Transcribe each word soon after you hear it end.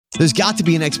There's got to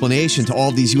be an explanation to all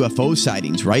of these UFO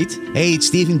sightings, right? Hey, it's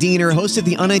Stephen Diener, host of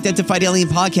the Unidentified Alien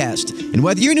Podcast. And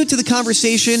whether you're new to the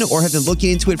conversation or have been looking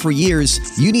into it for years,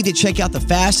 you need to check out the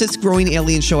fastest growing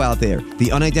alien show out there,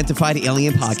 the Unidentified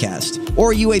Alien Podcast,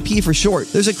 or UAP for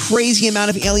short. There's a crazy amount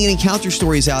of alien encounter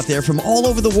stories out there from all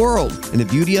over the world. And the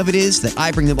beauty of it is that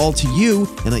I bring them all to you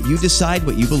and let you decide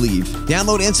what you believe.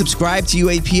 Download and subscribe to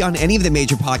UAP on any of the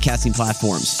major podcasting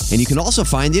platforms. And you can also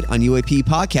find it on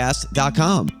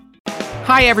UAPpodcast.com.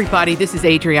 Hi, everybody. This is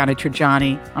Adriana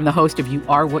Trajani. I'm the host of You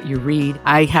Are What You Read.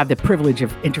 I have the privilege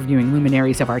of interviewing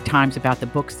luminaries of our times about the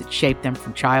books that shaped them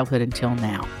from childhood until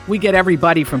now. We get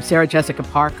everybody from Sarah Jessica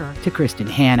Parker to Kristen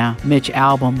Hanna, Mitch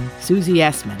Albom, Susie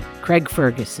Essman, Craig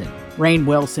Ferguson, Rainn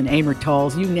Wilson, Amor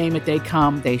Tolls, you name it, they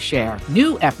come, they share.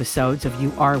 New episodes of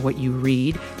You Are What You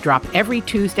Read drop every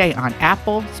Tuesday on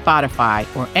Apple,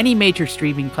 Spotify, or any major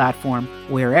streaming platform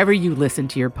wherever you listen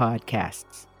to your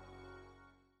podcasts.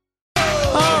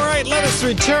 All right, let us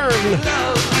return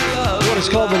to what is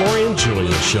called the Lori and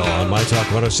Julia Show on My Talk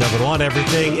 107.1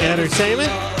 Everything Entertainment.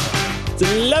 It's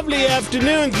a lovely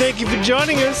afternoon. Thank you for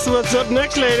joining us. What's up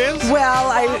next, ladies?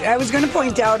 Well, I was going to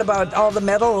point out about all the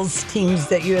medals teams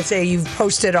that USA, you've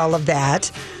posted all of that.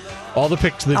 All the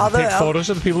pics, the photos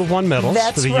of the people who've won medals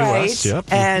for the right. U.S. Yep.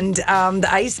 And the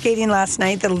ice skating last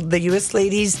night, the U.S.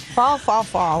 ladies. Fall.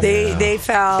 They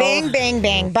fell. Bang, bang,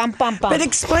 bang. Bump, bump, bump. But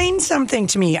explain something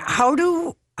to me. How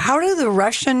do the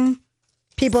Russian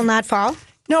people not fall?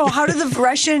 No, how do the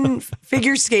Russian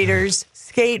figure skaters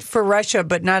skate for Russia,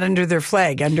 but not under their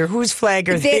flag? Under whose flag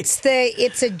are they?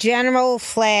 It's a general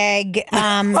flag.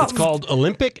 It's called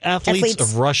Olympic Athletes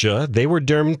of Russia. They were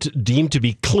deemed to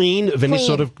be clean of any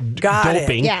sort of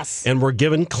doping, and were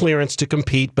given clearance to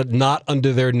compete, but not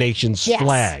under their nation's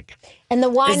flag. And the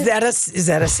one is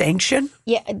that a sanction?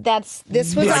 Yeah,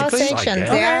 this was all sanctioned.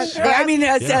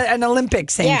 An Olympic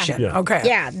sanction. Yeah. Okay.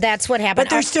 Yeah, that's what happened. But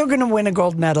they're still going to win a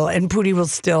gold medal, and Pootie will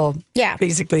still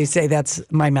basically say that's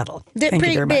my medal. Thank you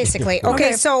very much. Basically.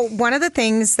 Okay, so one of the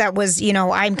things that was,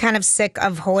 I'm kind of sick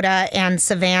of Hoda and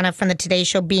Savannah from the Today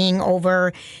Show being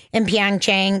over in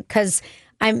Pyeongchang because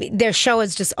their show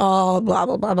is just all blah,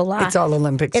 blah, blah, blah, blah. It's all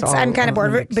Olympics. I'm kind of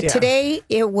bored of it. But today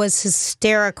it was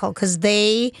hysterical because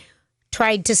they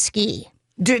tried to ski.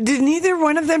 Did neither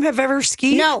one of them have ever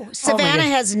skied? No, Savannah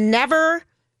has never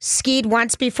skied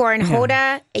once before, and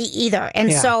Hoda either.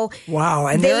 And so wow,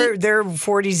 and they're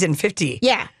 40s and 50.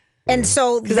 Yeah, and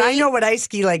so because I know what I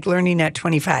ski like learning at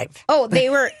 25. Oh, they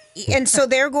were, and so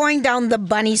they're going down the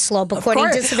bunny slope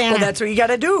according to Savannah. Well, that's what you got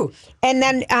to do. And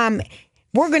then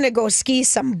we're going to go ski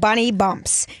some bunny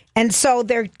bumps. And so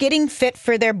they're getting fit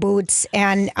for their boots,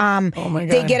 and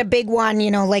they get a big one,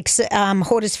 like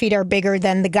Hoda's feet are bigger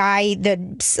than the guy, the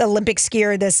Olympic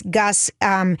skier, this Gus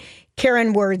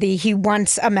Karen Worthy. He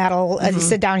wants a medal,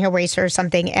 he's a downhill racer or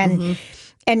something, and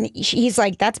he's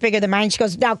like, that's bigger than mine. She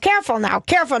goes, now, careful now.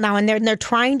 And they're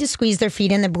trying to squeeze their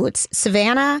feet in the boots.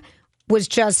 Savannah was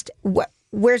just...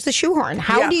 Where's the shoehorn?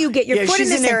 How do you get your foot in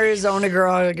this? She's an Arizona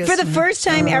girl, I guess. For the first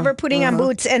time ever putting on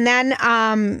boots. And then,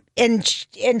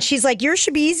 and she's like, yours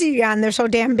should be easy on. They're so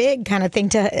damn big kind of thing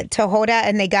to Hoda.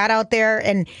 And they got out there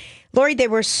and Lori, they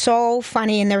were so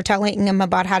funny. And they were telling them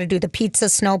about how to do the pizza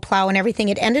snowplow and everything.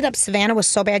 It ended up, Savannah was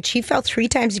so bad. She fell 3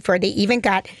 times before they even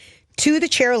got to the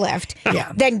chairlift.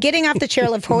 Yeah. Then getting off the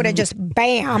chairlift, Hoda just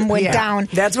bam went down.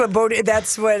 That's what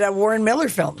Warren Miller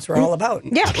films were all about.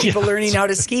 Yeah, people learning how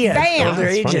to ski at all their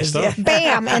ages. Yeah.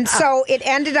 Bam, and so it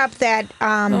ended up that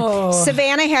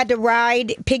Savannah had to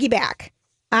ride piggyback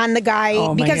on the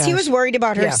guy because he was worried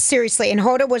about her seriously, and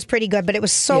Hoda was pretty good, but it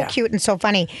was so cute and so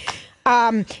funny.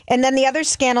 And then the other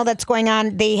scandal that's going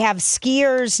on, they have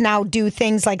skiers now do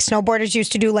things like snowboarders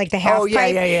used to do, like the half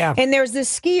pipe. And there's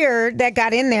this skier that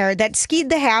got in there that skied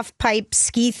the half pipe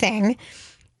ski thing,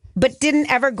 but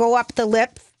didn't ever go up the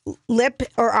lip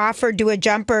or off or do a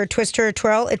jump or a twist or a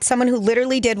twirl. It's someone who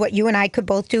literally did what you and I could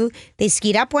both do. They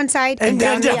skied up one side and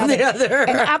down the other.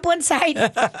 And up one side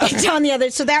and down the other.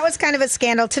 So that was kind of a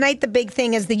scandal. Tonight, the big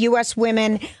thing is the U.S.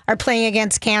 women are playing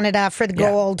against Canada for the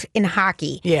gold in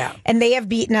hockey. Yeah. And they have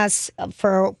beaten us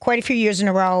for quite a few years in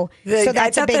a row. So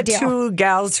that's a big deal. I thought the 2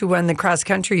 gals who won the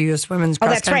cross-country, U.S. women's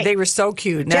cross-country, right. They were so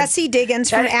cute. Jessie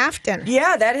Diggins from Afton.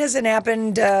 Yeah, that hasn't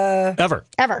happened ever.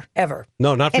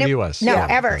 No, not for the U.S. No,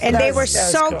 ever. And they were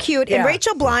so cute. Yeah. And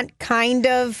Rachel Blunt kind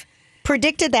of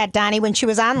predicted that, Donnie, when she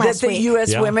was on last week. That the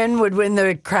U.S. women would win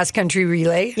the cross-country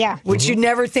relay? Yeah. Which you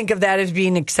never think of that as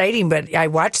being exciting, but I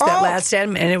watched that last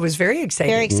time, and it was very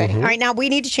exciting. Very exciting. All right, now we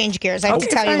need to change gears. I have to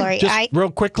tell you, Lori. Just real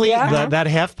quickly, that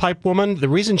half-pipe woman, the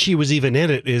reason she was even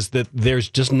in it is that there's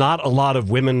just not a lot of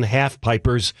women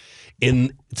half-pipers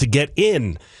to get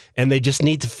in. and they just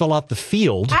need to fill out the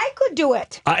field. I could do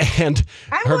it. And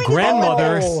her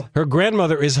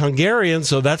grandmother is Hungarian,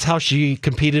 so that's how she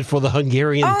competed for the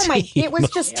Hungarian team. It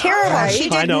was just terrible. Right. She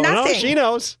did nothing.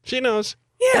 No, she knows.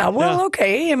 Yeah, well,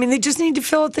 okay. I mean, they just need to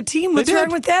fill out the team. What's wrong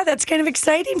with that? That's kind of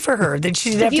exciting for her. That she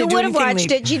didn't have to do anything. If you would have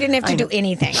watched it, she didn't have to do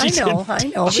anything. I know.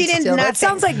 She did nothing. That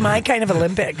sounds like my kind of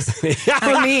Olympics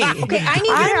for me. Okay, I need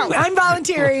your help. I'm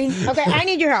volunteering. Okay, I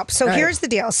need your help. So here's the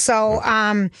deal. So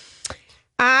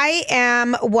I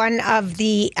am one of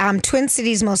the Twin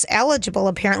Cities most eligible,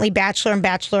 apparently, bachelor and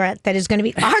bachelorette that is going to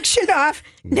be auctioned off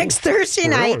next Thursday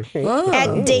night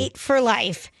at Date for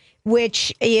Life,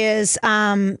 which is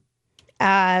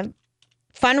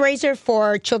fundraiser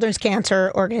for Children's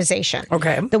Cancer Organization.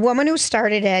 Okay. The woman who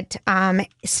started it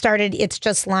started It's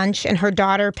Just Lunch, and her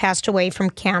daughter passed away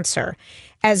from cancer.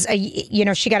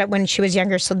 She got it when she was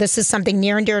younger, so this is something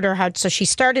near and dear to her heart. So she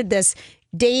started this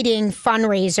dating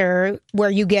fundraiser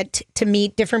where you get to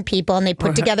meet different people, and they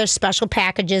put together special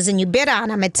packages, and you bid on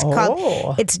them. It's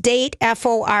called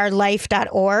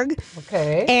dateforlife.org.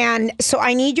 Okay. And so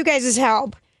I need you guys'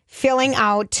 help filling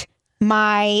out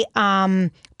my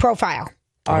profile.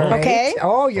 All right. Okay.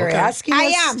 Oh, you're asking us I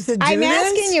am. to do I'm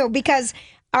this? asking you because,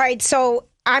 all right, so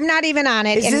I'm not even on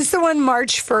it. Is this the one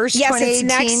March 1st, yes,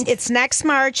 2018? it's next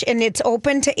March, and it's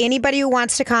open to anybody who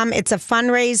wants to come. It's a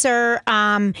fundraiser.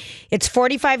 It's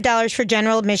 $45 for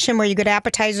general admission, where you get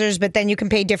appetizers, but then you can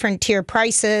pay different tier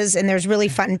prices, and there's really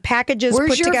fun packages Where's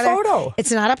put your together. photo?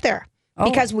 It's not up there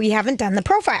because we haven't done the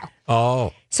profile.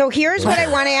 Oh. So here's what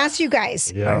I want to ask you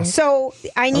guys. Yeah. So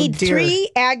I need 3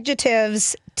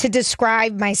 adjectives to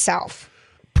describe myself.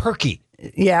 Perky.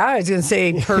 Yeah, I was going to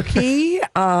say perky,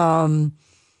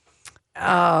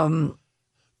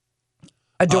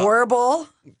 adorable,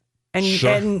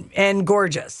 and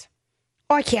gorgeous.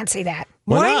 Oh, I can't say that.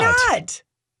 Why not?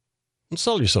 Don't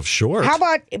sell yourself short. How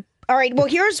about, all right, well,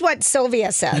 here's what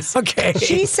Sylvia says. Okay.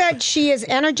 She said she is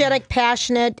energetic,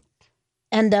 passionate,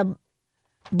 and a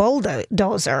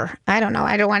bulldozer. I don't know.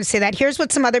 I don't want to say that. Here's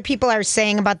what some other people are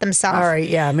saying about themselves. All right,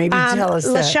 yeah, maybe tell us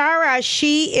that. Lashara,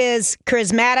 she is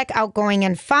charismatic, outgoing,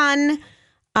 and fun.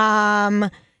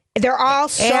 They're all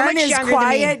so Anne much is younger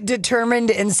quiet, than me.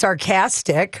 determined, and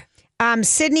sarcastic.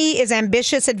 Sydney is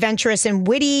ambitious, adventurous, and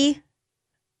witty.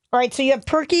 All right, so you have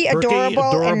perky,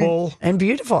 adorable. And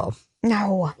beautiful.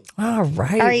 No. All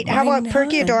right. All right, how about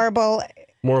perky, adorable?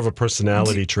 More of a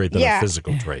personality trait than a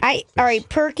physical trait. All right,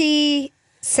 perky,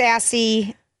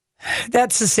 sassy.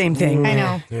 That's the same thing. I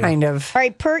know. Kind of. All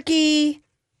right, perky.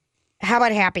 How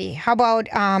about happy? How about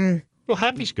Well,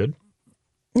 happy's good.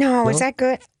 No, is that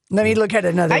good? Let me look at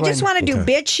another one. I just want to do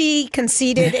bitchy,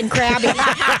 conceited, and crabby.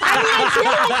 I feel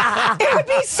like it would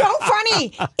be so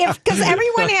funny because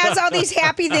everyone has all these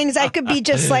happy things. I could be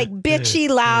just like bitchy,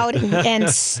 loud,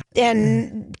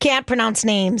 and can't pronounce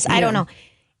names. I don't know.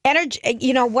 Energy,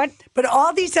 you know what? But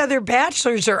all these other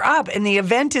bachelors are up, and the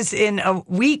event is in a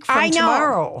week from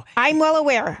tomorrow. I'm well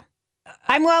aware.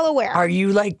 Are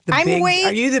you like the I'm big? way,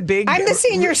 are you the big? I'm the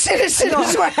senior citizen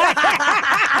as well.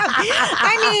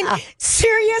 I mean,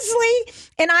 seriously.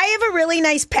 And I have a really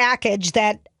nice package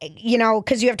that,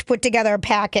 because you have to put together a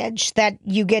package that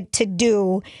you get to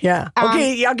do. Yeah.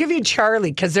 Okay, I'll give you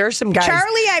Charlie, because there are some guys.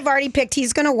 Charlie, I've already picked.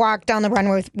 He's going to walk down the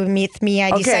runway with me.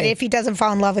 I decided if he doesn't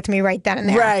fall in love with me right then and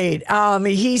there. Right.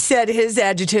 He said his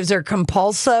adjectives are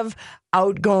compulsive,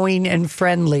 outgoing, and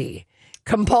friendly.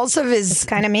 Compulsive is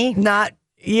kind of me. Not.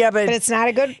 Yeah, but it's not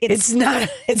a good. It's not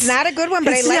a good one,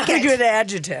 but I like it. It's not a good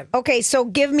adjective. Okay, so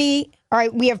give me. All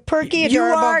right, we have perky,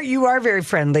 adorable. You are very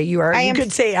friendly. You are. You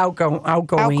could say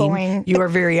outgoing. You are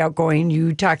very outgoing.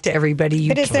 You talk to everybody.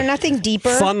 But is there nothing deeper?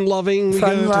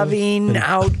 Fun-loving,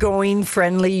 outgoing,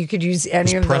 friendly. You could use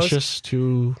any of those. Precious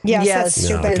to. Yes, that's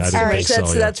stupid. All right,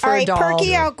 that's for a doll.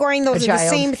 Perky, outgoing. Those are the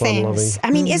same things.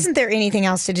 I mean, isn't there anything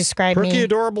else to describe me? Perky,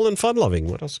 adorable, and fun-loving.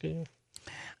 What else can you?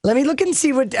 Let me look and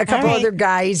see what a couple other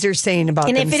guys are saying about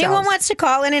themselves. And if anyone wants to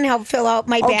call in and help fill out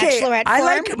my bachelorette form. I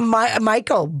like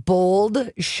Michael, bold,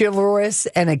 chivalrous,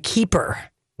 and a keeper.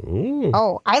 Ooh.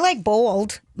 Oh, I like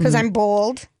bold because I'm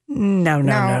bold. No. All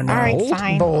right,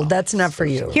 fine. Bold, that's not for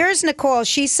you. Here's Nicole.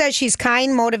 She says she's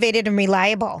kind, motivated, and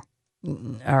reliable.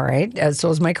 All right.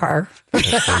 So is my car.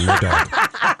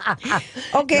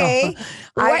 Okay.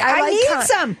 No. I need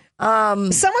some.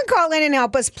 Someone call in and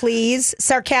help us, please.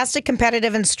 Sarcastic,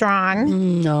 competitive, and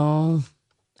strong. No.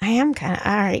 I am kind of.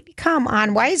 All right. Come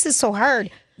on. Why is this so hard?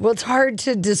 Well, it's hard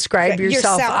to describe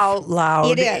yourself out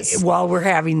loud. It is. While we're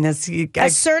having this.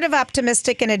 Assertive,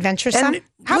 optimistic, and adventuresome.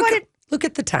 How about it? Look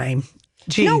at the time.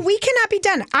 Gee. No, we cannot be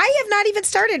done. I have not even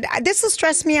started. This will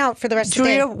stress me out for the rest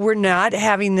Julia, of the day. we're not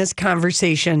having this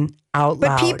conversation out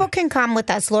loud. But people can come with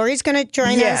us. Lori's going to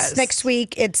join us next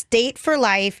week. It's Date for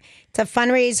Life. It's a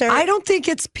fundraiser. I don't think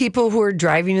it's people who are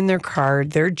driving in their car,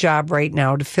 their job right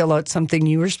now to fill out something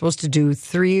you were supposed to do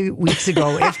 3 weeks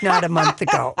ago, if not a month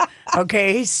ago.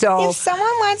 Okay, so if someone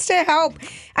wants to help,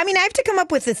 I mean, I have to come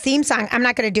up with a theme song. I'm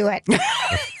not going to do it.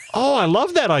 Oh, I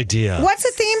love that idea. What's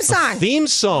a theme song? Theme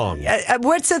song.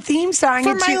 What's a theme song?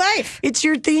 For my life. It's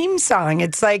your theme song.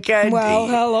 It's like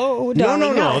hello,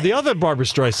 darling. No. The other Barbara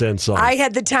Streisand song. I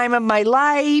had the time of my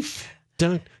life.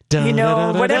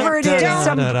 Whatever it is.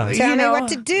 Tell me what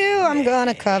to do. I'm going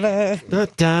to cover.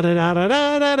 Don't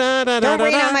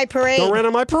rain on my parade. Don't rain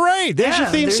on my parade. There's your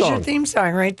theme song. There's your theme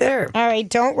song right there. All right,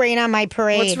 don't rain on my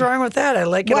parade. What's wrong with that? I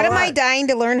like it. What am I dying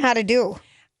to learn how to do?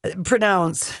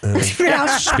 Pronounce.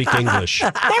 Speak English.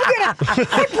 I'm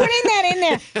putting that in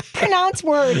there. Pronounce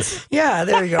words. Yeah,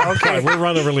 there you go. Okay. All right, we're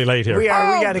running really late here. We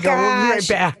are. We got to go. We'll be right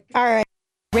back. All right.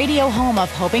 Radio home of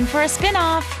hoping for a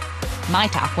spinoff. My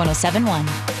Talk 107.1.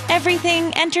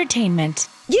 Everything entertainment.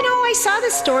 You know, I saw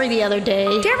this story the other day.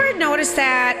 Did you ever notice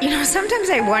that? You know, sometimes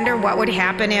I wonder what would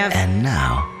happen if... And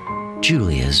now,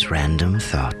 Julia's random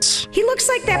thoughts. He looks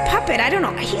like that puppet. I don't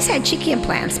know. He's had cheeky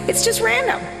implants. It's just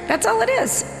random. That's all it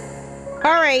is.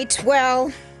 All right.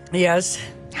 Well... Yes.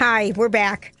 Hi. We're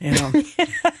back. You know.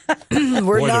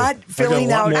 We're not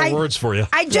filling out... I got a lot more words for you.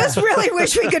 I just really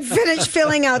wish we could finish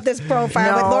filling out this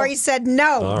profile, but Lori said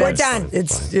no. We're done.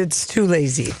 It's too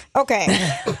lazy.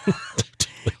 Okay.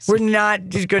 We're not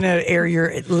just going to air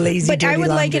your lazy But dirty I would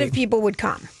laundry. like it if people would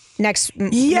come next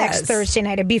Thursday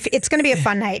night. It's going to be a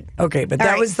fun night. Okay, but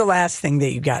that was the last thing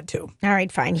that you got to. All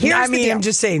right, fine. Here's the deal. I'm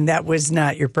just saying that was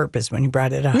not your purpose when you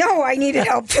brought it up. No, I needed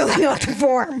help filling out the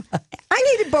form.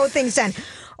 I needed both things done.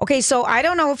 Okay, so I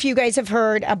don't know if you guys have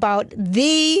heard about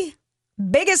the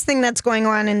biggest thing that's going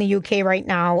on in the UK right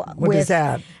now. What is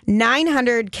that?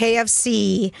 900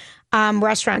 KFC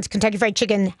restaurants, Kentucky Fried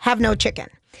Chicken, have no chicken.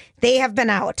 They have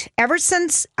been out ever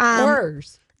since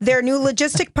their new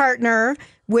logistic partner,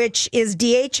 which is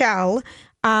DHL,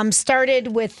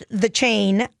 started with the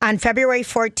chain on February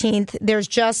 14th. There's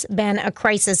just been a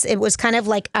crisis. It was kind of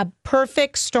like a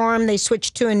perfect storm. They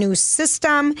switched to a new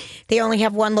system. They only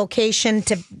have one location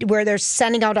where they're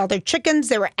sending out all their chickens.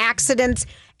 There were accidents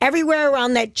everywhere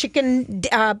around that chicken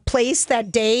place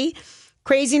that day.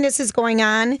 Craziness is going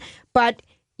on, but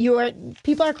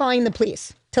people are calling the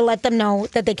police to let them know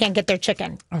that they can't get their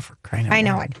chicken. Oh, for crying out loud. I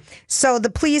know it. So the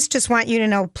police just want you to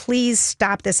know, please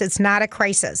stop this. It's not a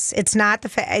crisis. It's not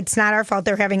our fault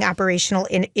they're having operational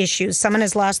issues. Someone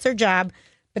has lost their job,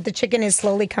 but the chicken is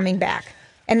slowly coming back.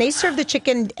 And they serve the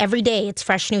chicken every day. It's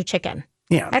fresh new chicken.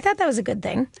 Yeah. I thought that was a good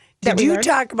thing. Did you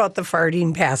talk about the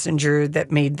farting passenger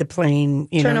that made the plane,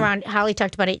 turn around? Holly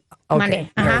talked about it Monday.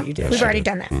 Yeah, you did. We've already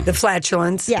done that. The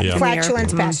flatulence. Yeah, the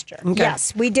flatulence passenger. Okay.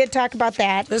 Yes, we did talk about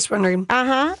that. Just wondering.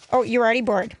 Oh, you're already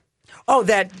bored. Oh,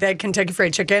 that Kentucky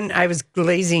Fried Chicken. I was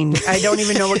glazing. I don't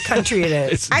even know what country it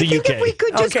is. It's the I think UK. if we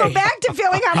could just go back to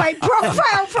filling out my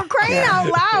profile for crying out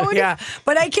loud. Yeah,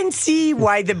 but I can see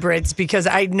why the Brits, because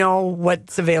I know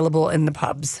what's available in the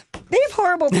pubs. They have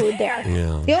horrible food there.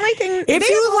 Yeah. The only thing they have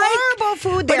horrible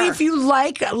food there. But if you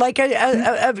like a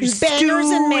bangers stew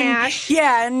and mash,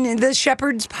 and the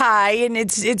shepherd's pie, and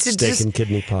it's Steak just, and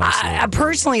kidney pie.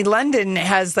 personally, London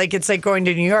has it's like going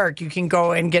to New York. You can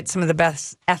go and get some of the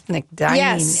best ethnic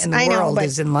dining in the world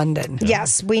is in London.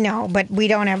 Yes, we know, but we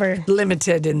don't ever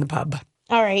limited in the pub.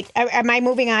 All right, am I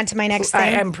moving on to my next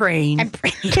thing? I'm praying.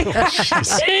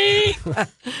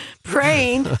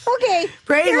 Praying. Okay.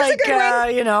 Praying Here's like a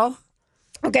good one.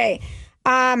 Okay.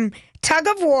 Tug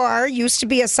of war used to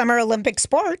be a Summer Olympic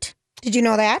sport. Did you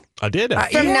know that? I did.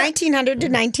 From 1900 to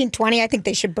 1920, I think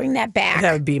they should bring that back.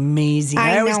 That would be amazing.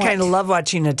 I always kind of love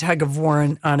watching a tug of war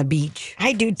on a beach.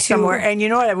 I do too. Somewhere. And you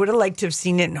know what? I would have liked to have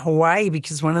seen it in Hawaii,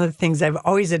 because one of the things I've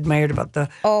always admired about the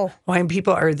Hawaiian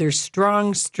people are their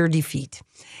strong, sturdy feet.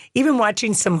 Even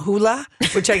watching some hula,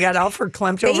 which I got all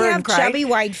verklempt over and cried. They have chubby,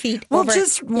 wide feet. Well,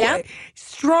 just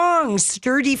strong,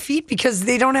 sturdy feet, because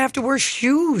they don't have to wear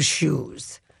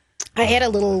shoes. I had a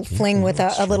little fling with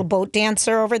a little boat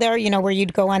dancer over there, where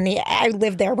you'd go on I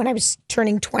lived there when I was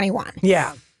turning 21.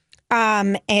 Yeah.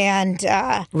 And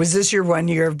was this your 1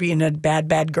 year of being a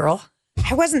bad girl?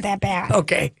 I wasn't that bad.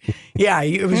 Okay. Yeah,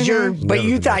 it was but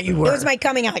you thought you were. It was my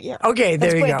coming out year. Okay,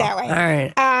 there you go. Let's put it that way. All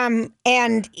right.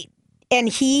 And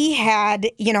he had,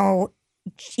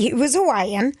 he was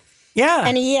Hawaiian. Yeah.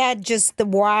 And he had just the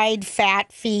wide,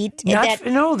 fat feet.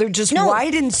 They're just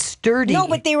wide and sturdy. No,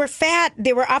 but they were fat.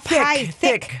 They were up high,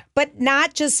 thick. But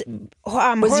not just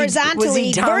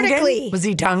horizontally, vertically. Was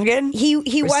he Tongan? He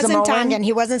wasn't Samoan? Tongan.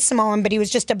 He wasn't Samoan, but he was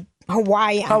just a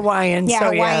Hawaiian.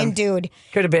 Yeah, Hawaiian dude.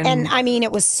 Could have been. And I mean,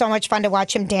 it was so much fun to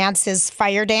watch him dance his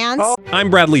fire dance. Oh. I'm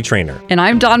Bradley Trainer. And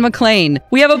I'm Don McClain.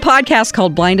 We have a podcast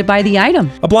called Blinded by the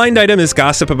Item. A blind item is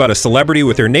gossip about a celebrity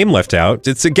with their name left out.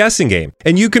 It's a guessing game,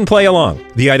 and you can play along.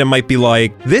 The item might be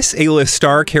like, this A-list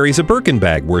star carries a Birkin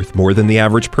bag worth more than the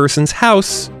average person's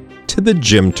house to the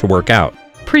gym to work out.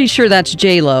 Pretty sure that's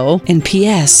J-Lo. And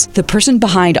P.S. the person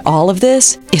behind all of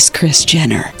this is Kris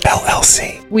Jenner,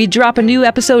 LLC. We drop a new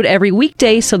episode every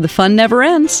weekday so the fun never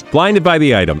ends. Blinded by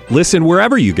the Item. Listen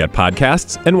wherever you get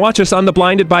podcasts and watch us on the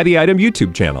Blinded by the Item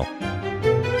YouTube channel.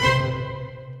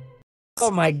 Oh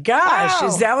my gosh,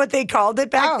 Is that what they called it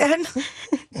back then?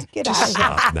 Get out of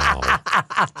here. Stop now.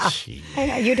 I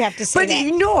know, you'd have to say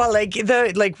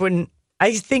that. But when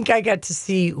I think I got to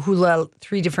see hula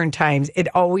 3 different times, it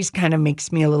always kind of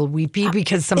makes me a little weepy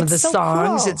because some of the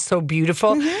songs, cool. it's so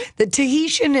beautiful. The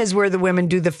Tahitian is where the women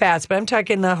do the fast, but I'm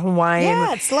talking the Hawaiian.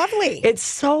 Yeah, it's lovely. It's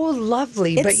so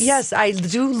lovely. But yes, I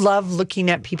do love looking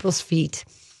at people's feet.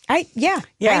 I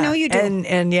know you do. And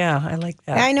I like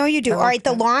that. I know you do. I like All right,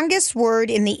 the that. longest word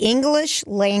in the English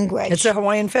language. It's a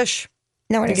Hawaiian fish.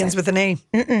 No, it begins isn't. with an A.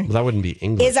 Well, that wouldn't be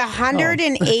English. Is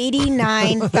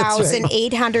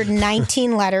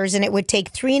 189,819 letters, and it would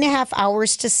take 3.5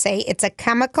 hours to say. It's a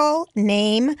chemical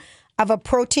name of a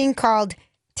protein called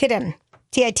titin,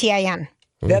 Titin.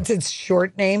 That's its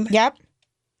short name? Yep.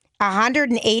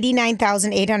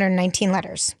 189,819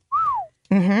 letters.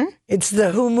 Mm-hmm. It's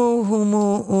the humu,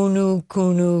 unu,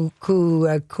 kunu,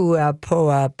 kua,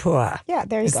 poa, poa. Yeah,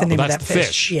 there you It's go. the name That's of that the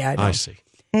fish. Yeah, I know. I see.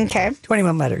 Okay.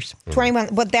 21 letters.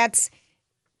 21. But that's,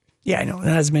 Yeah, I know.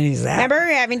 Not as many as that. remember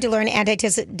having to learn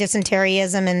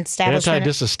anti-dysenteryism and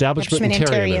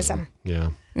Anti-disestablishmentarianism. Yeah.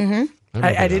 Mm-hmm.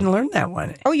 I didn't learn that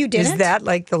one. Oh, you didn't? Is that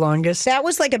like the longest? That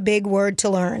was like a big word to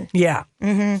learn. Yeah.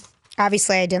 Mm-hmm.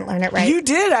 Obviously, I didn't learn it right. You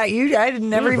did. I had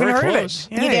never even heard close.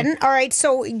 of it. You didn't? All right.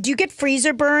 So, do you get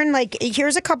freezer burn? Like,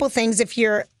 here's a couple things. If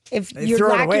you Throw it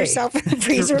lock away. yourself in the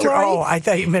freezer, Oh, Lori, I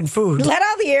thought you meant food. let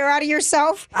all the air out of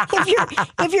yourself.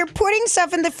 If you're putting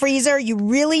stuff in the freezer, you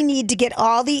really need to get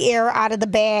all the air out of the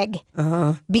bag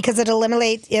because it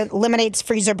eliminates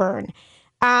freezer burn.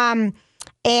 And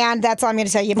that's all I'm going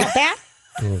to tell you about that.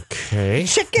 Okay.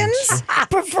 Chickens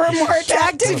prefer more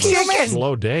attractive humans.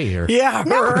 Slow day here. Yeah,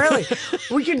 really.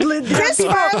 We could live Chris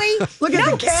Farley. Look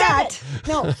at the cat. Stop it.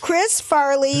 No, Chris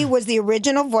Farley was the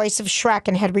original voice of Shrek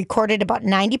and had recorded about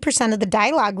 90% of the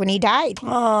dialogue when he died.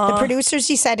 The producers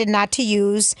decided not to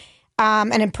use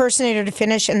an impersonator to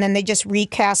finish, and then they just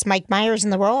recast Mike Myers in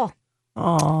the role.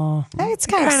 Oh, It's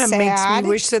kind of sad. makes me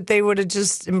wish that they would have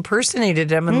just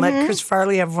impersonated him and let Chris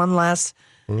Farley have one last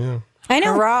I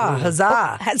know. hurrah,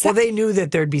 huzzah. Huzzah. Well, they knew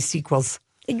that there'd be sequels.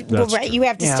 Well, right. You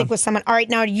have to stick with someone. All right.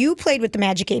 Now, you played with the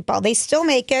Magic 8 Ball. They still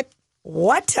make it.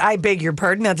 What? I beg your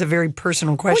pardon. That's a very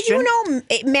personal question. Well, you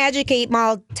know, Magic 8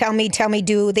 Ball, tell me,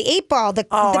 do. The 8 Ball, the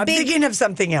I'm big thinking of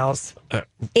something else.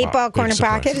 8 Ball corner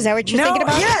pocket. Is that what you're thinking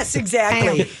about? Yes, I know.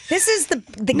 exactly. This is the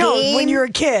No, game. when you're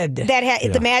a kid.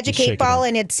 That the Magic you shake 8 Ball,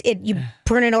 and you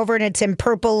turn it over, and it's in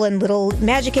purple and little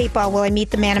Magic 8 Ball. Will I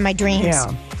meet the man of my dreams?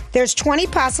 Yeah. There's 20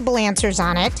 possible answers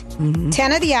on it.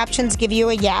 10 of the options give you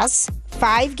a yes,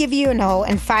 5 give you a no,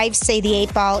 and 5 say the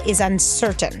 8 Ball is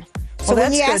uncertain. So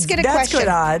when you ask it a that's question, good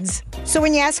odds. So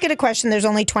when you ask it a question, there's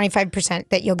only 25%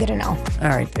 that you'll get a no. All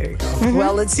right, there you go.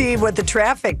 Well, let's see what the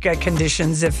traffic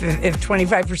conditions. If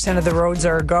 25% of the roads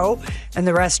are a go and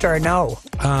the rest are a no.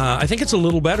 I think it's a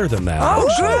little better than that. Oh,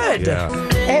 actually. good. Yeah.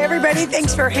 Hey, everybody,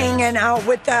 thanks for hanging out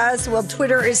with us. Well,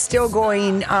 Twitter is still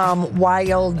going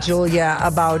wild, Julia,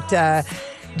 about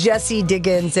Jesse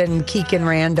Diggins and Keegan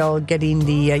Randall getting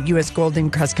the U.S. Gold in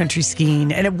cross-country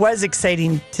skiing. And it was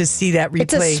exciting to see that replay.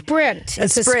 It's a sprint.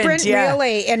 It's a sprint yeah.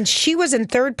 relay. And she was in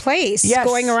third place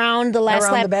going around the last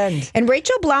lap. The bend. And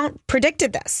Rachel Blount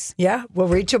predicted this. Yeah. Well,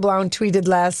 Rachel Blount tweeted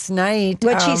last night.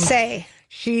 What'd she say?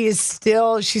 She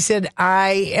said,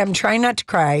 I am trying not to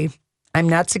cry. I'm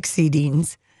not succeeding.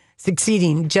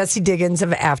 Jesse Diggins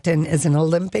of Afton is an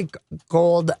Olympic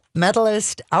gold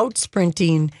medalist,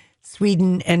 out-sprinting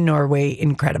Sweden and Norway.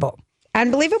 Incredible.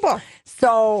 Unbelievable.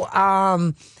 So,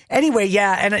 anyway,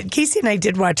 yeah. And Casey and I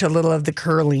did watch a little of the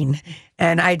curling,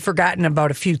 and I'd forgotten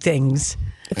about a few things.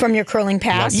 From your curling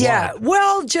past? Yeah.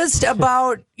 Well, just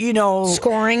about,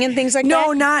 scoring and things like that?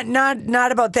 No,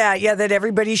 not about that. Yeah, that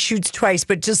everybody shoots twice,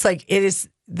 but just like it is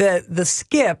the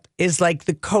skip is like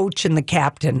the coach and the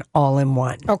captain all in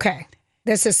one. Okay.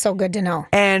 This is so good to know.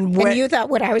 And you thought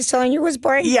what I was telling you was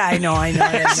boring? Yeah, I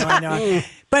know.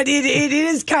 But it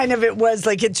is kind of, it was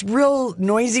like, it's real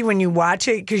noisy when you watch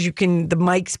it because the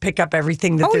mics pick up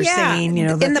everything that they're saying,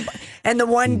 and the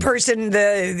one person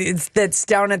that's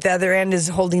down at the other end is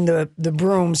holding the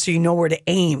broom, so you know where to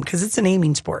aim because it's an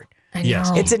aiming sport.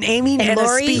 Yes. It's an aiming and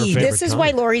Lori, a speed. This is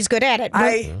why Lori's good at it.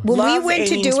 When we went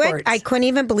to do it, I couldn't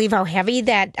even believe how heavy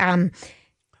that.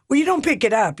 Well, you don't pick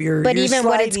it up. But even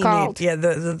what it's called.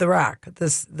 The rock, the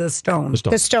stone.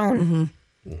 The stone.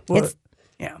 Mm-hmm. Well,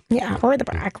 yeah, or the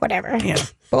rock, whatever. Yeah.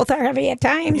 Both are heavy at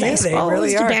times, I suppose, they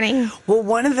really are. depending. Well,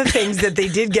 one of the things that they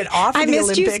did get off of the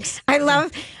Olympics. I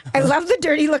love the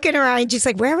dirty look in her eye. She's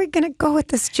like, where are we going to go with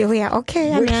this, Julia?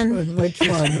 Okay, I'm in. Which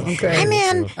one? Okay. I'm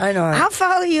in. I know. I'll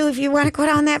follow you if you want to go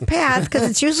down that path because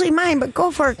it's usually mine, but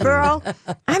go for it, girl.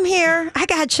 I'm here. I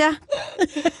gotcha.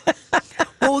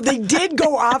 Well, they did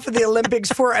go off of the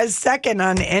Olympics for a second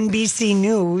on NBC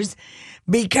News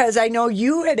because I know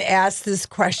you had asked this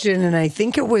question, and I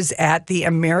think it was at the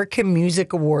American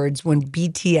Music Awards when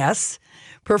BTS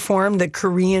performed, the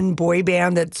Korean boy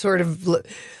band that sort of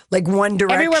like One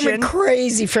Direction. Everyone went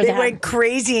crazy for that. They went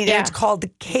crazy, and it's called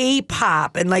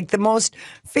K-pop. And like the most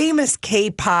famous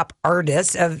K-pop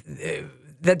artist of...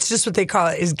 that's just what they call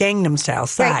it, is Gangnam Style,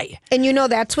 Psy. Right. And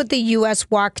that's what the U.S.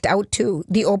 walked out to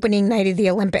the opening night of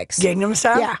the Olympics. Gangnam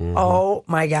Style? Yeah. Mm-hmm. Oh,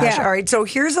 my gosh. Yeah. All right, so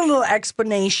here's a little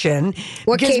explanation.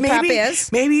 What K-pop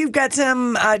is. Maybe you've got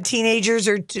some teenagers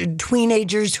or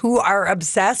tweenagers who are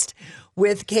obsessed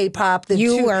with K-pop.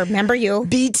 Remember you.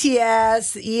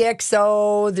 BTS,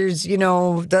 EXO, there's,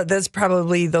 that's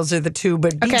probably, those are the two.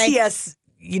 But BTS...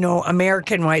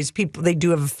 American-wise, people, they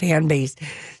do have a fan base.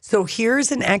 So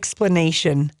here's an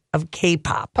explanation of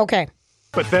K-pop. Okay.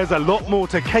 But there's a lot more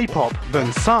to K-pop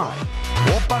than Psy.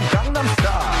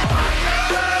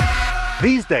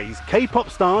 These days,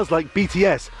 K-pop stars like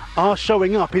BTS are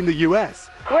showing up in the US.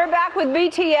 We're back with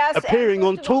BTS. Appearing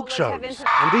on talk shows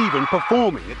and even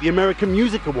performing at the American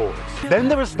Music Awards. Then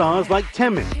there are stars like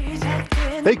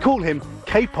Taemin. They call him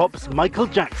K-pop's Michael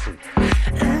Jackson.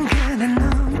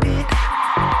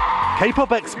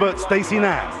 K-pop expert Stacey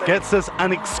Naz gets us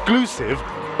an exclusive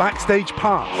backstage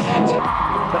pass.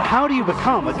 But how do you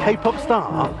become a K-pop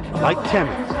star like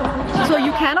Taemin? So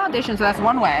you can audition, so that's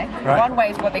one way. Right. One way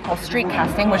is what they call street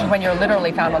casting, which is when you're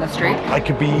literally found on the street. I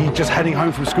could be just heading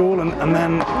home from school and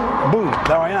then, boom,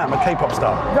 there I am, a K-pop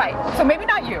star. Right, so maybe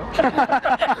not you.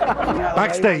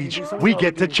 Backstage, we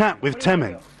get to chat with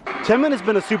Taemin. Taemin has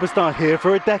been a superstar here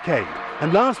for a decade,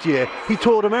 and last year he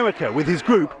toured America with his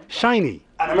group, SHINee.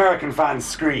 And American fans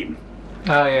scream.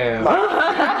 Oh, yeah.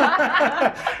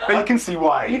 But you can see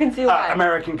why. You can see why.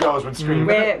 American girls would scream.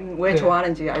 왜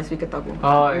좋아하는지 알 수 있겠다고.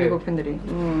 미국 팬들이.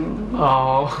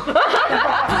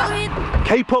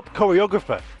 K-pop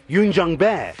choreographer Yoon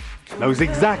Jung-bae knows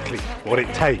exactly what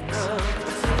it takes.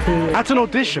 At an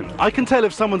audition, I can tell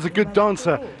if someone's a good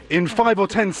dancer in 5 or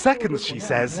 10 seconds, she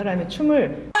says.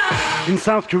 In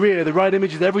South Korea, the right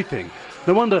image is everything.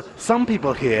 No wonder some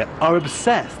people here are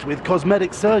obsessed with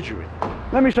cosmetic surgery.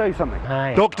 Let me show you something.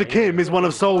 Hi. Dr. Kim is one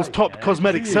of Seoul's top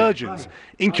cosmetic surgeons.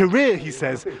 In Korea, he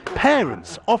says,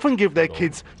 parents often give their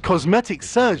kids cosmetic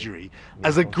surgery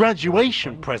as a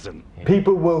graduation present.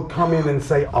 People will come in and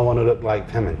say, I want to look like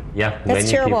Taemin. Yeah, that's many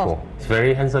terrible. People. It's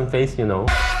very handsome face, You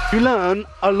learn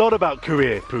a lot about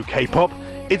Korea through K-pop,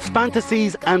 its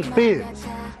fantasies and fears.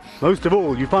 Most of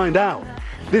all, you find out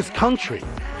this country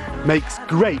makes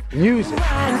great music.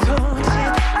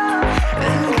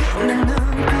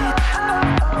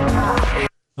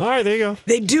 All right, there you go.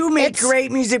 They do make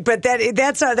great music, but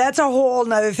that's a whole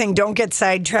nother thing. Don't get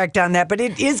sidetracked on that. But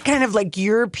it is kind of like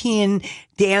European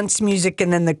dance music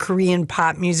and then the Korean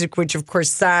pop music, which of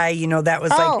course Psy, that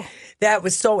was that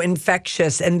was so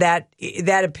infectious, and that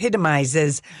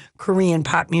epitomizes Korean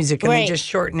pop music, and they just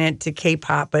shorten it to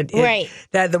K-pop. But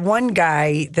the one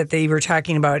guy that they were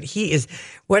talking about, he is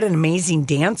what an amazing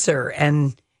dancer,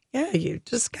 and you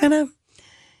just kind of.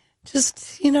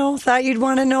 Thought you'd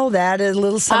want to know that. A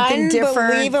little something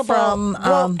different from...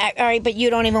 all right, but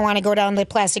you don't even want to go down the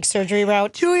plastic surgery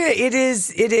route? Julia, it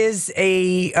is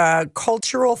a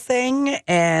cultural thing,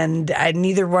 and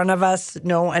neither one of us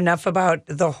know enough about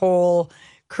the whole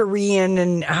Korean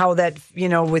and how that,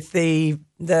 with the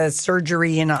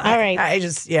surgery and all. All right. I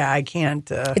can't.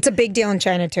 It's a big deal in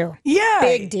China, too. Yeah.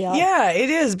 Big deal. Yeah, it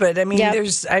is. But,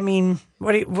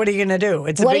 what are you going to do?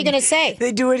 What are you going to say?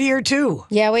 They do it here, too.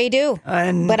 Yeah, we do.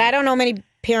 But I don't know many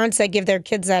parents that give their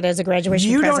kids that as a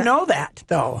graduation present. You don't know that,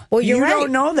 though. Well, you're right. You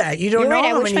don't know that. You don't know right.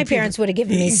 how I wish many my parents would have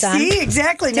given me some. See,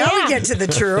 exactly. Now we get to the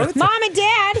truth. Mom and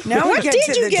Dad, what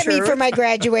did you get me for my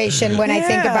graduation when I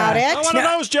think about it? I want a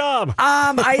nose job.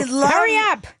 I love. Hurry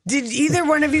up. Did either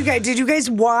one of you guys, did you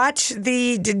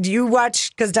watch,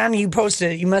 because Donna, you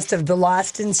posted it, you must have, the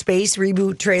Lost in Space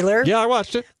reboot trailer? Yeah, I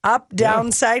watched it. Up,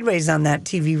 down, sideways on that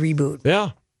TV reboot.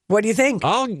 Yeah. What do you think?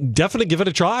 I'll definitely give it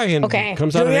a try, and it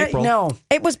comes out in April. No.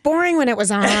 It was boring when it was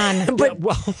on. But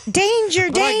danger.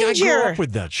 I grew up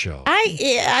with that show.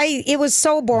 It was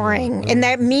so boring. And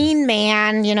that mean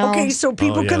man, Okay, so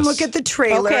people can look at the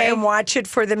trailer and watch it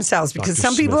for themselves, because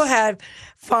some people have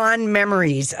fond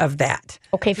memories of that.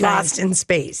 Okay, fine. Lost in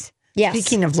Space. Yes.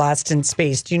 Speaking of Lost in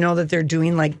Space, do you know that they're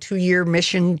doing like 2-year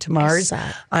mission to Mars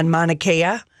on Mauna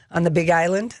Kea on the Big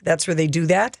Island? That's where they do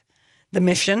that. The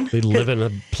mission. They live in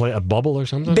a bubble or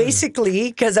something? Basically,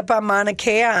 because up on Mauna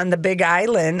Kea on the Big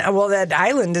Island, that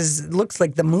island looks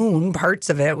like the moon, parts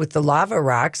of it, with the lava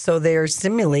rocks. So they're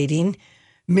simulating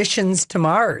missions to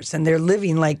Mars, and they're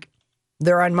living like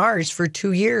they're on Mars for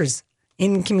 2 years.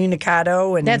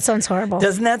 Incommunicado. And that sounds horrible.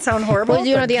 Doesn't that sound horrible?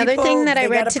 Well, the other thing that I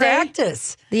read today.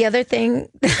 Practice. The other thing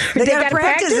they got to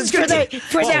practice. It's going to take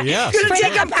yes.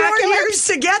 4 years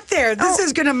to get there. This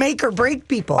is going to make or break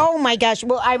people. Oh my gosh!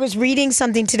 Well, I was reading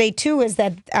something today too. Is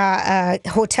that a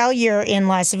hotelier in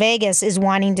Las Vegas is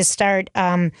wanting to start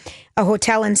a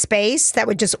hotel in space that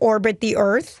would just orbit the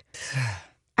Earth.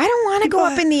 I don't want to go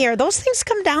up in the air. Those things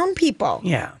come down, people.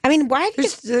 Yeah. I mean, why?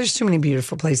 There's too many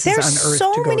beautiful places on Earth to go to. There's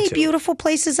so many beautiful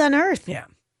places on Earth. Yeah.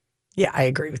 Yeah, I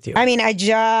agree with you. I mean,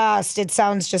 it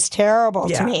sounds just terrible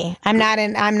to me. I'm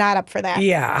not up for that.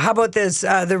 Yeah. How about this?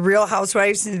 The Real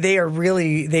Housewives, they are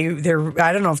really, they're,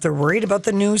 I don't know if they're worried about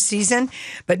the new season,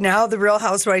 but now the Real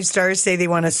Housewives stars say they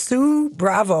want to sue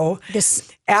Bravo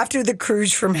after the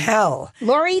cruise from hell.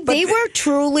 Lori, they were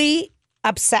truly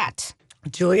upset.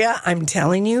 Julia, I'm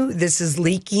telling you, this is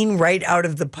leaking right out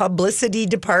of the publicity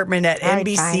department at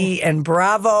NBC and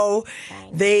Bravo.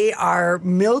 They are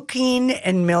milking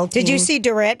and milking. Did you see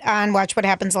Dorit on Watch What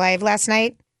Happens Live last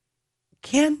night?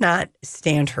 Cannot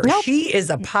stand her. Nope. She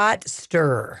is a pot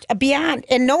stirrer. Beyond.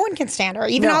 And no one can stand her.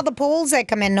 Even all the polls that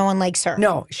come in, no one likes her.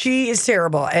 No, she is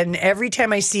terrible. And every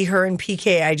time I see her and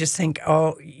PK, I just think,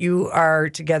 oh, you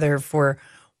are together for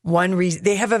one reason.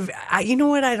 They have you know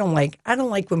what I don't like? I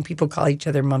don't like when people call each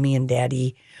other mommy and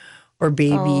daddy or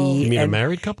baby. You mean a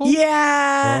married couple?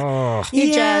 Yeah. Oh.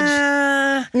 You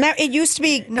judge. It used to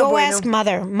be, ask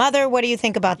Mother. Mother, what do you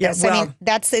think about this? I mean,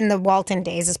 that's in the Walton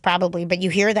days is probably, but you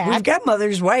hear that. We've got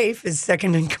Mother's wife as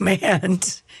second in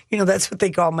command. That's what they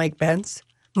call Mike Pence.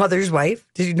 Mother's wife.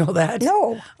 Did you know that?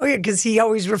 No. Oh, yeah, because he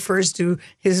always refers to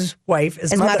his wife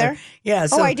as mother. Yeah.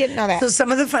 So, I didn't know that. So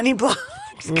some of the funny blogs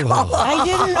I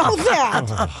didn't know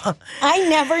that. I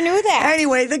never knew that.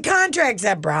 Anyway, the contract's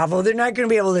at Bravo. They're not going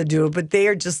to be able to do it, but they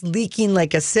are just leaking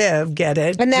like a sieve. Get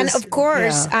it? And then, of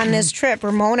course, on this trip,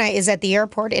 Ramona is at the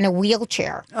airport in a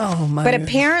wheelchair. Oh, my. But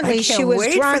apparently she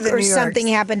was drunk or something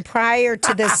happened prior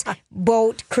to this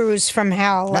boat cruise from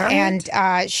hell, and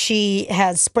she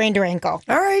has sprained her ankle.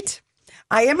 All right.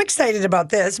 I am excited about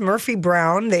this. Murphy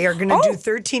Brown, they are going to do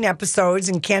 13 episodes,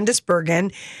 and Candice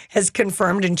Bergen has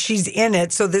confirmed, and she's in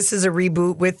it. So this is a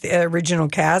reboot with the original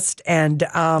cast. And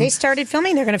they started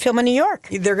filming. They're going to film in New York.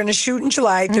 They're going to shoot in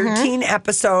July, 13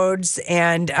 episodes,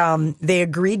 and they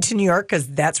agreed to New York because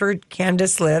that's where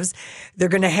Candice lives. They're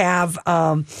going to have...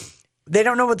 they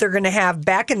don't know what they're going to have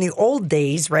back in the old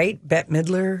days, right? Bette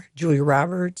Midler, Julia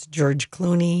Roberts, George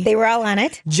Clooney. They were all on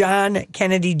it. John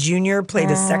Kennedy Jr. played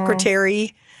a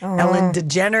secretary. Ellen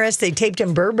DeGeneres. They taped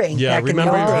in Burbank back in the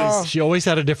old days. She always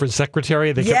had a different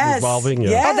secretary. They kept revolving.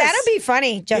 Yes. Oh, that'll be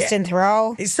funny. Justin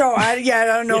Theroux. So, I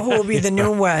don't know who will be the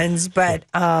new ones, but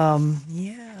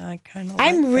I kind of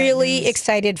I'm really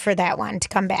excited for that one to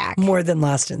come back. More than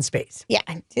Lost in Space. Yeah.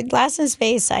 Lost in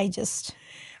Space, I just...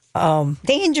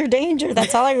 danger.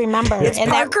 That's all I remember. It's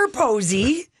Parker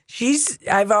Posey.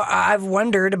 I've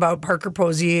wondered about Parker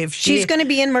Posey if she's going to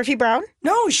be in Murphy Brown.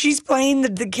 No, she's playing the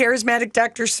charismatic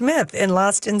Dr. Smith in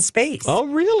Lost in Space. Oh,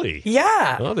 really?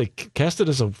 Yeah. Oh, they cast it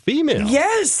as a female.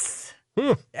 Yes.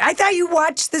 I thought you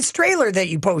watched this trailer that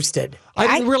you posted. I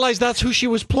didn't realize that's who she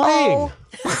was playing.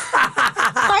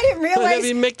 I didn't realize. I didn't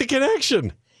even make the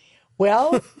connection.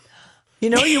 Well.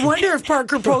 You wonder if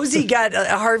Parker Posey got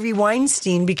a Harvey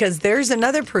Weinstein, because there's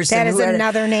another person that is who had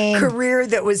another name career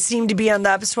that seemed to be on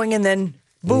the upswing, and then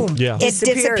boom, it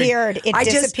disappeared.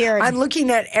 I'm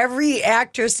looking at every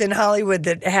actress in Hollywood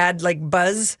that had like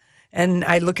buzz, and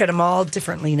I look at them all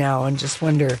differently now, and just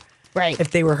wonder if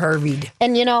they were Harvey'd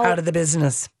and out of the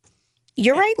business.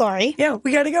 You're right, Lori. Yeah,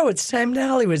 we got to go. It's time to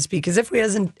Hollywood speak, as if we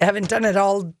haven't done it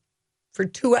all for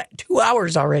 2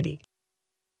 hours already.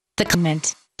 The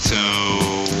comment. So,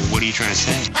 what are you trying to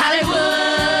say?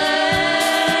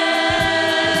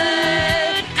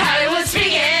 Hollywood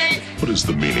speaking. What is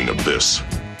the meaning of this?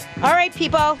 All right,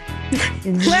 people.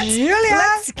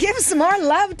 Let's give some more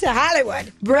love to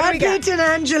Hollywood. Brad Pitt and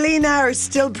Angelina are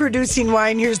still producing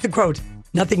wine. Here's the quote.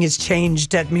 Nothing has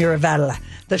changed at Miraval,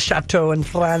 the chateau in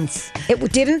France.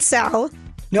 It didn't sell.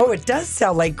 No, it does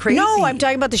sell like crazy. No, I'm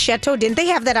talking about the chateau. Didn't they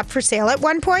have that up for sale at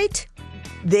one point?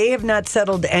 They have not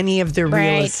settled any of their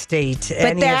real estate.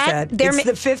 But it's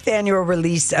the 5th annual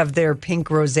release of their pink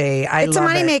rosé. It's a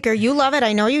moneymaker. You love it.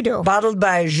 I know you do. Bottled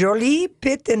by Joly,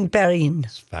 Pitt, and Perrine.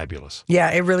 It's fabulous.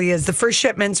 Yeah, it really is. The first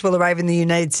shipments will arrive in the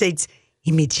United States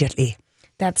immediately.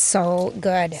 That's so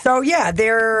good. So, yeah,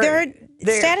 they're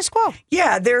status quo.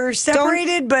 Yeah, they're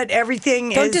separated, but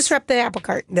everything Don't disrupt the apple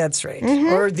cart. That's right.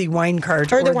 Mm-hmm. Or the wine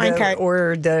cart. Or the wine cart.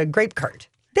 Or the grape cart.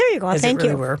 There you go. Thank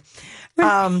you. Were.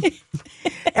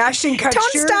 Ashton Kutcher.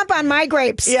 Don't stomp on my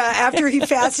grapes. Yeah, after he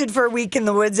fasted for a week in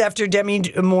the woods after Demi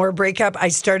Moore breakup, I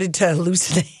started to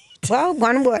hallucinate. Well,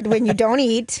 one would when you don't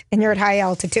eat and you're at high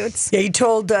altitudes. Yeah, he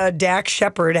told Dax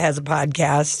Shepard has a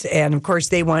podcast, and of course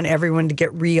they want everyone to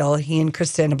get real, he and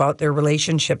Kristen, about their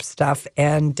relationship stuff.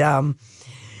 And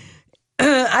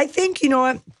I think, you know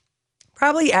what,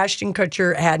 probably Ashton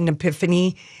Kutcher had an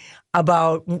epiphany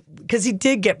about, because he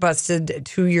did get busted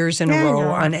 2 years in a row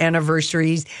on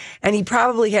anniversaries, and he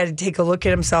probably had to take a look at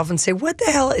himself and say, what the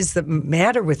hell is the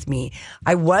matter with me?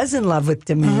 I was in love with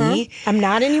Demi. Mm-hmm. I'm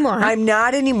not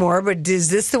anymore, but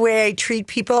is this the way I treat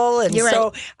people? And You're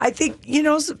so right. I think, you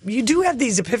know, you do have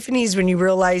these epiphanies when you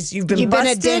realize you've been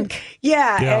busted. Been a dink.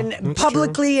 Yeah, and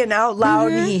publicly and out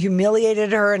loud, and he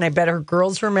humiliated her, and I bet her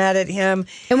girls were mad at him.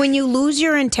 And when you lose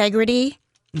your integrity,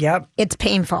 yep, it's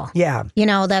painful. Yeah. You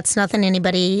know, that's nothing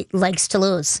anybody likes to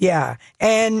lose. Yeah.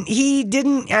 And he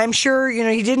didn't, I'm sure, you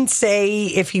know, he didn't say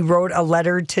if he wrote a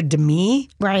letter to Demi.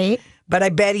 Right. But I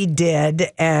bet he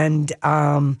did. And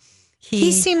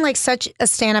he seemed like such a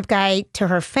stand-up guy to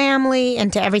her family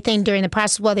and to everything during the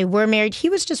process while they were married. He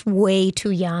was just way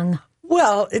too young.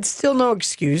 Well, it's still no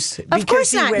excuse. Of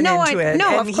course not. Went into it.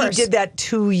 No, and of course. He did that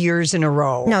 2 years in a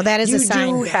row. No, that is a sign.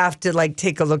 You do have to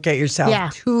take a look at yourself. Yeah.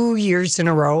 2 years in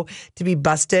a row to be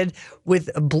busted with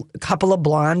a couple of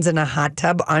blondes in a hot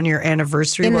tub on your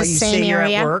anniversary while you say you're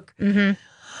at work.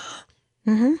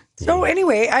 Mm-hmm. Mm-hmm. So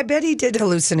anyway, I bet he did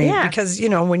hallucinate because, you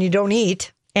know, when you don't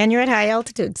eat. And you're at high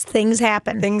altitudes. Things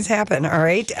happen. Things happen. All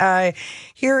right.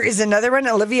 Here is another one.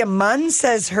 Olivia Munn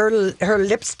says her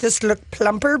lips just look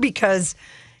plumper because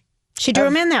she drew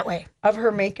them in that way of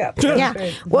her makeup. Yeah.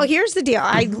 Right. Well, here's the deal.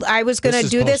 I was going to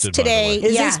do this today.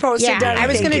 Is this posted? Yeah. I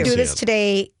was going to do this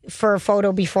today for a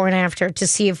photo before and after to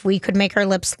see if we could make our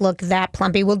lips look that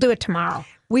plumpy. We'll do it tomorrow.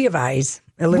 We have eyes.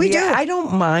 Olivia, we do. I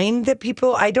don't mind that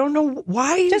people, I don't know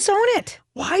why. Just own it.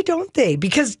 Why don't they?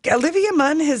 Because Olivia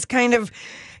Munn has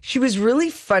she was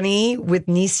really funny with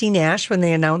Niecy Nash when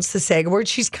they announced the SAG Awards.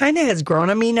 She's kind of has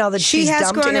grown on me now that she's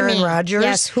dumped Aaron Rodgers.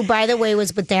 Yes, who, by the way,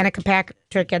 was with Danica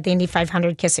Patrick at the Indy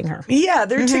 500 kissing her. Yeah,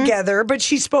 they're together, but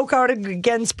she spoke out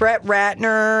against Brett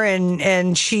Ratner,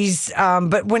 and she's,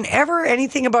 but whenever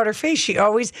anything about her face, she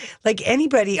always, like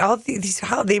anybody, all these,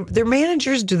 their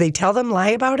managers, do they tell them lie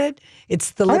about it?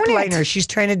 It's the lip liner. She's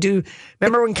trying to do,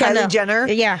 remember when Kylie Jenner?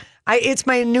 Yeah. It's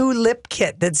my new lip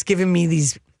kit that's giving me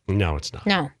these. No, it's not.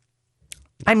 No.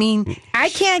 I mean, I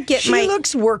can't get she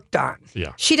looks worked on.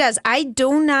 Yeah. She does. I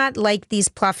do not like these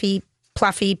pluffy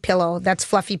pillow. That's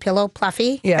fluffy pillow,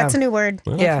 pluffy. Yeah. That's a new word.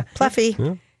 Yeah. Pluffy.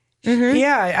 Yeah. Mm-hmm.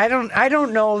 Yeah, I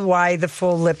don't know why the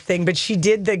full lip thing, but she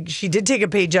did take a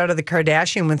page out of the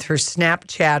Kardashian with her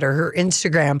Snapchat or her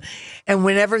Instagram, and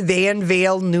whenever they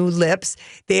unveil new lips,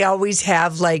 they always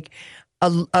have like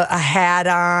a hat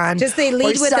on. Just they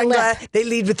lead with the lip. They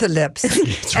lead with the lips,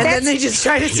 and then they just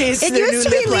try to say it's it their used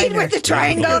new to be lip lead liner. with the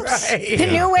triangles. Right. The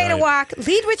new way to walk.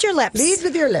 Lead with your lips. Lead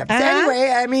with your lips.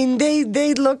 Anyway, I mean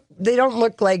they don't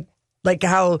look like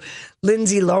how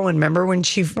Lindsay Lohan, remember when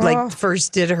she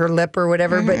first did her lip or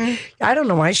whatever, but I don't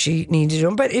know why she needed to do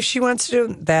them, but if she wants to do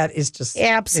them, that is just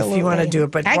absolutely. If you want to do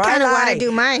it, but I kind of want to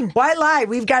do mine. Why lie?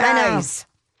 We've got eyes.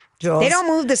 Jules. They don't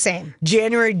move the same.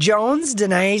 January Jones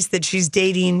denies that she's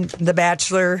dating the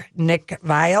Bachelor Nick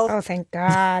Viall. Oh, thank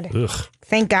God. Ugh.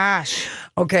 Thank gosh.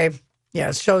 Okay.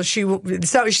 Yeah, so she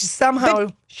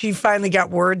finally got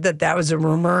word that was a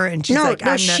rumor, and she's like,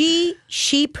 "No,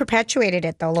 she perpetuated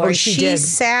it though, Lori. Oh, she did.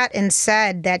 Sat and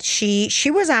said that she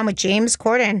was on with James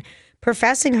Corden,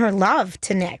 professing her love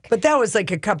to Nick. But that was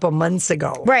like a couple months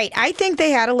ago, right? I think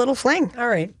they had a little fling. All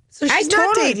right, So she's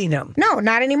not dating him. No,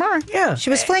 not anymore. Yeah. She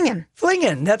was flinging.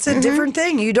 Flinging. That's a different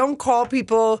thing. You don't call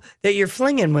people that you're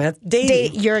flinging with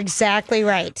dating. You're exactly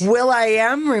right.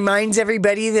 Will.i.am reminds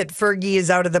everybody that Fergie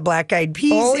is out of the Black Eyed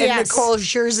Peas, and Nicole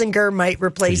Scherzinger might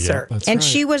replace her. And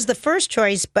she was the first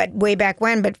choice, but way back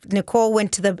when. But Nicole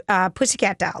went to the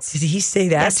Pussycat Dolls. Did he say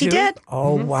that? Yes, too? he did.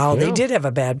 Oh, wow. They did have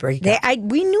a bad breakup.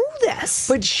 We knew this.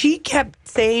 But she kept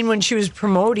saying when she was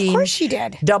promoting, of course she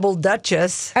did. Double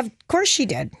Duchess. Of course she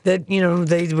did. That,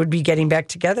 they would be getting back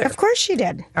together. Of course she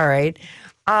did. All right.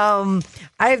 I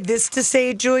have this to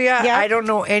say, Julia. Yeah. I don't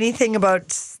know anything about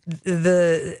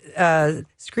the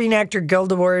Screen Actor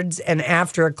Guild Awards and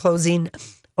AFTRA closing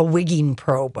a wigging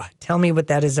probe. Tell me what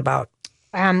that is about.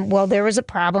 Well, there was a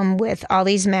problem with all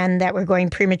these men that were going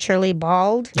prematurely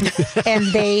bald, and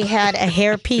they had a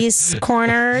hairpiece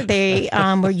corner. They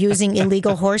were using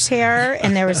illegal horsehair,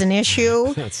 and there was an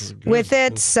issue with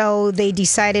it. So they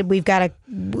decided we've gotten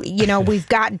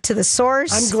to the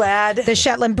source. I'm glad. The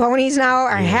Shetland ponies now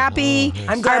are happy.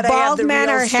 I'm glad our bald men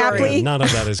are happy. None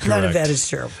of that is correct. None of that is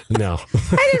true. No.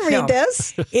 I didn't read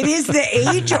this. It is the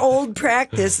age-old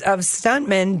practice of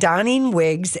stuntmen donning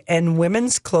wigs and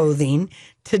women's clothing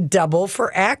to double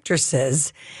for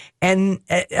actresses. And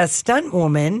a stunt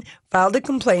woman filed a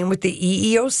complaint with the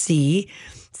EEOC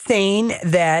saying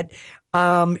that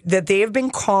they have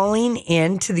been calling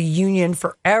in to the union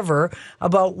forever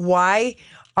about why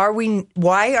are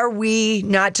we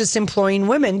not just employing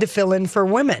women to fill in for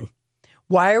women?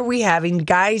 Why are we having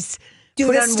guys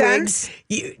put on wigs?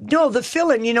 The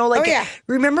fill-in,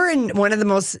 remember in one of the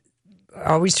most,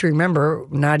 always to remember,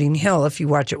 Notting Hill, if you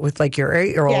watch it with like your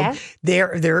 8-year-old,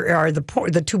 there are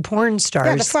the two porn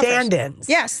stars, stand-ins.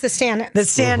 Yes, the stand-ins. The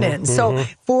stand-ins. So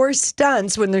for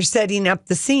stunts, when they're setting up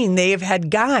the scene, they have had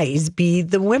guys be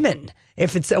the women,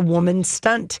 if it's a woman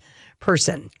stunt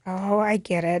person. Oh, I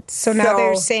get it. So now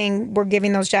they're saying we're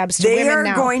giving those jobs to women now. They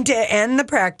are going to end the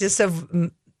practice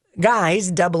of guys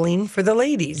doubling for the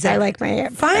ladies. I like my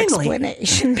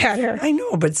explanation better. I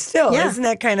know, but still, isn't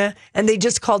that kind of... And they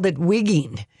just called it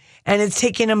wigging. And it's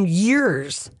taken them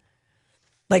years.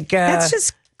 That's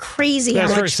just crazy.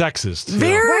 That's very sexist.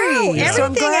 Very. Wow,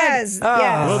 everything is.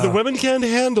 Well, the women can't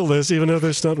handle this, even though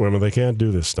they're stunt women. They can't do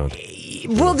this stunt.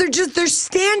 Well, they're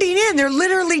standing in. They're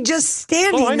literally just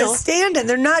standing the stand-in.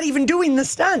 They're not even doing the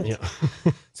stunt. Yeah.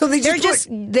 So they're just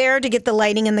there to get the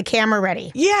lighting and the camera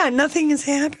ready. Yeah, nothing is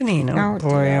happening. Oh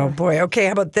boy. Okay,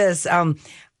 how about this?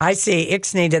 I say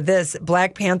Ixnay to this.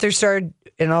 Black Panther starred,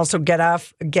 and also Get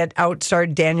Out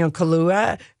starred Daniel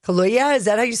Kaluuya. Kaluuya, is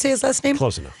that how you say his last name?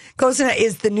 Close enough. Close enough.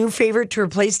 Is the new favorite to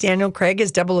replace Daniel Craig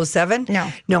as 007?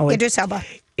 No. Idris Elba.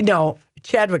 No,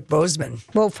 Chadwick Boseman.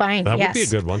 Well, fine. That would be a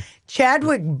good one.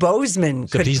 Chadwick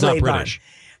Boseman could he's play not British. Bond.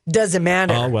 Doesn't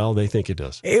matter. Oh, well, they think it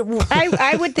does.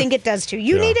 I would think it does too.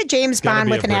 You need a James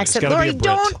Bond with an accent. Lori,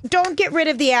 don't get rid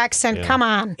of the accent. Yeah. Come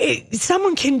on.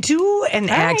 Someone can do an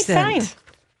accent. Fine.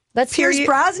 Let's hear Pierce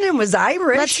Brosnan was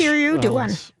Irish. Let's hear you do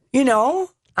one.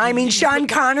 I mean, Sean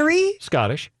Connery.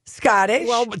 Scottish.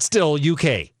 Well, but still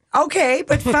UK. Okay,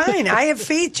 but fine. I have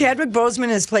faith. Chadwick Boseman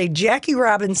has played Jackie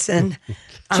Robinson.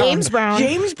 James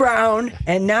Brown.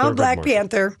 And now Black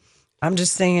Panther. I'm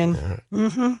just saying.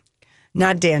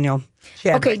 Not Daniel.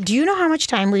 Chadwick. Okay, do you know how much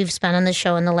time we've spent on the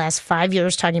show in the last 5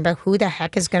 years talking about who the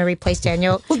heck is going to replace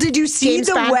Daniel? Well, did you see James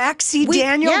the Bond? waxy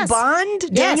Daniel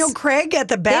Bond? Daniel Craig at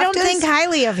the Baptist? They don't think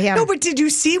highly of him. No, but did you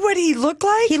see what he looked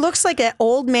like? He looks like an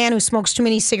old man who smokes too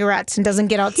many cigarettes and doesn't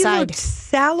get outside. He looked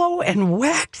sallow and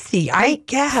waxy. I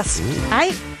gasped.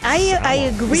 I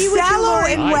agree with you, sallow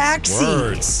Lori. and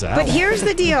waxy. But here's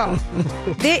the deal.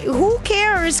 Who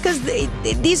cares? Because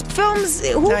these films,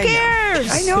 who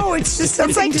cares? I know. It's just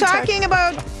something It's like talking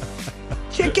about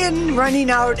chicken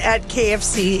running out at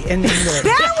KFC in England.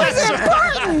 That was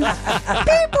important.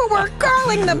 People were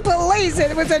calling the police.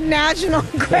 It was a national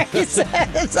crisis.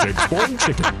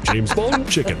 James Bond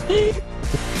chicken.